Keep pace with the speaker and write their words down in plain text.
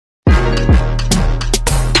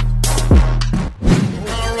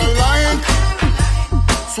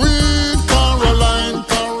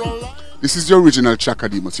This is the original Chaka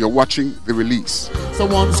Demus. You're watching the release. So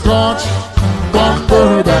one scotch, one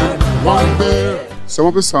bourbon, one beer. Some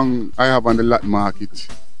of the songs I have on the Latin market,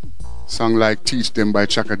 song like Teach Them by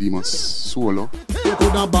Chaka Demus, solo. You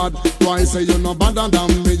coulda bad, why say you no better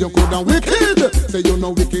than me? You coulda wicked, say you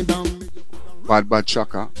no wicked than me. Bad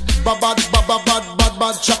Chaka.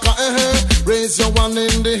 Bad Chaka, raise your one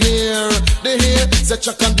in the hair, say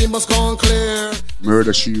Chaka Demus gone clear.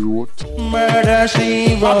 Murder She Wrote. Murder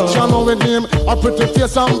She Wrote. Action with him, a pretty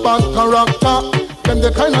face and bad character. Them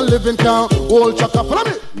the kind of living can hold Chaka. Follow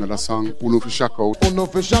me. Another song, Uno for Shaka Out. Uno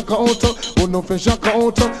for Shaka Out, Uno for Shaka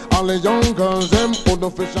Out. All the young girls, them Uno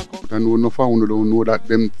for Shaka Out. But I know enough of Uno don't know that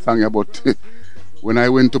them song about. When I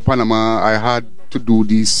went to Panama, I had to do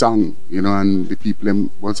these songs, you know, and the people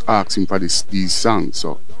them was asking for these songs.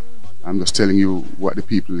 So I'm just telling you what the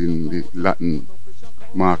people in the Latin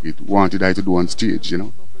market wanted I to do on stage, you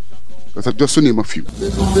know. Because just to name a few.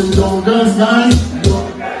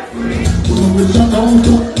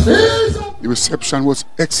 The reception was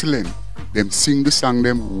excellent. Them sing the song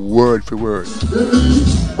them word for word.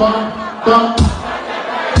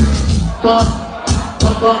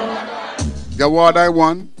 The award I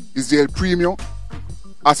won is the El Premio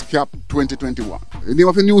ASCAP 2021. The name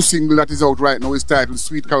of the new single that is out right now is titled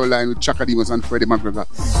Sweet Caroline with Chaka Demus and Freddie McGregor.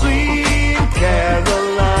 Sweet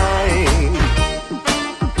Caroline,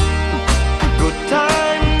 good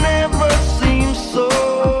time never seems so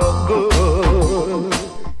good.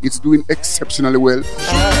 It's doing exceptionally well. She's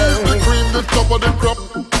the cream, the top of the crop.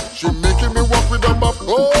 She making me walk with a bop.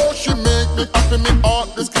 Oh, she make me happy, me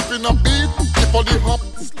heart is skipping a beat. For the hop.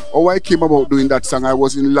 How I came about doing that song, I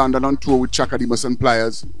was in London on tour with Chaka Demus and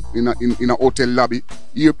Pliers in a hotel lobby.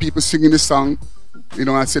 Hear people singing the song, you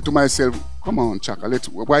know, I said to myself, come on Chaka,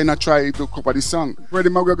 why not try to cover this song? Freddie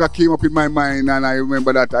McGregor came up in my mind, and I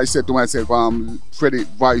remember that I said to myself, Freddie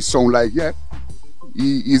voice sound like, yeah,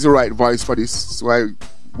 he's the right voice for this. So I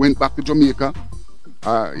went back to Jamaica,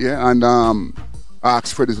 and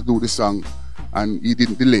asked Freddie to do the song, and he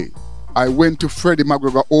didn't delay. I went to Freddie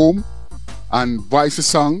McGregor home and voice a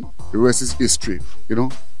song. The rest is history, you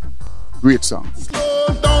know. Great song. Slow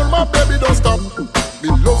down, my baby, don't stop. Me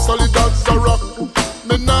love solid as a rock.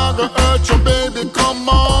 Me nah go hurt you, baby. Come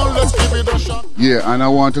on, let's give it a shot. Yeah, and I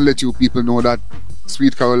want to let you people know that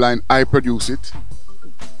Sweet Caroline, I produced it.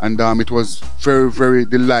 And it was very, very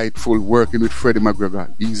delightful working with Freddie McGregor.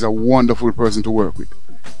 He's a wonderful person to work with.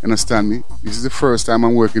 Understand me? This is the first time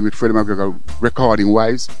I'm working with Freddie McGregor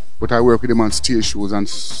recording-wise, but I work with him on stage shows and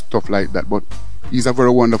stuff like that. But he's a very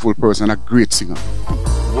wonderful person and a great singer.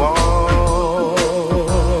 Warm,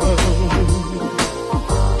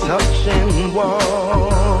 touching warm.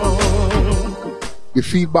 The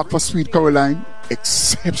feedback for Sweet Caroline,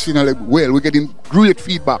 exceptionally well. We're getting great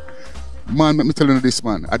feedback. Man, let me tell you this,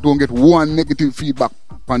 man. I don't get one negative feedback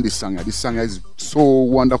on this song. This song is so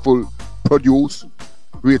wonderful, produced.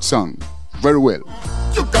 Great song, very well.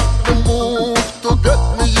 You got to move to get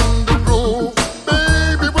me in the groove.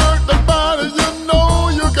 Baby, work the body, you know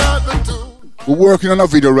you got to do. We're working on a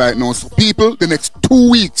video right now, so people, the next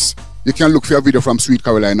 2 weeks, you can look for a video from Sweet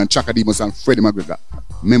Caroline and Chaka Demus and Freddie McGregor.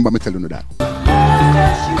 Remember me telling you that.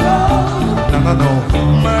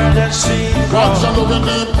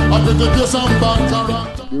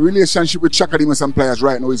 The relationship with Chaka Demus and Pliers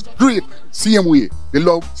right now is great. Same way. The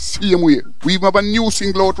love, same way. We even have a new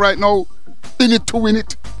single out right now. In it to win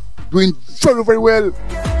it. Doing very, very well.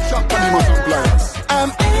 Chaka Demus and Pliers. I'm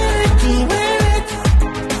in it to win it.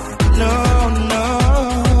 No,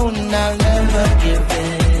 I'll never give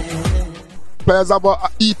in. Pliers have an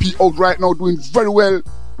EP out right now doing very well.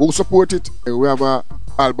 We'll support it. We have an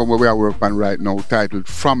album where we are working on right now titled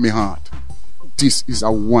From Me Heart. This is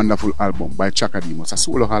a wonderful album by Chaka Demus. A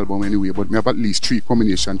solo album anyway, but we have at least 4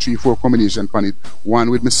 combinations on it. One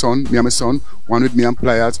with my son, me and my son, one with me and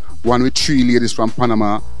Pliers, one with 3 ladies from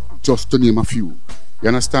Panama, just to name a few. You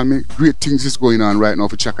understand me? Great things is going on right now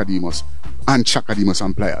for Chaka Demus and Chaka Demus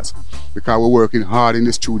and Pliers. Because we're working hard in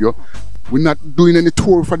the studio. We're not doing any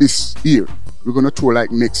tour for this year. We're going to tour like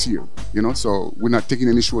next year, you know, so we're not taking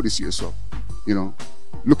any show this year, so, you know,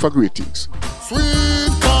 look for great things.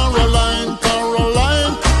 Sweet Caroline,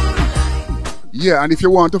 Caroline. Yeah, and if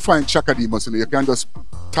you want to find Chaka Demus, you can just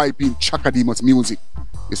type in Chaka Demus Music.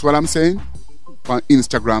 It's what I'm saying? On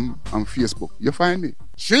Instagram and Facebook. You find me.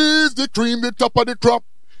 She's the cream, the top of the crop.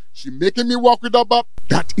 She making me walk with a bop.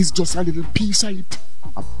 That is just a little piece of it.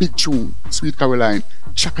 A big tune. Sweet Caroline,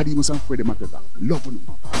 Chaka Demus and Freddie McGregor. Love you.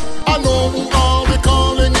 I know who are we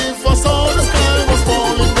calling in.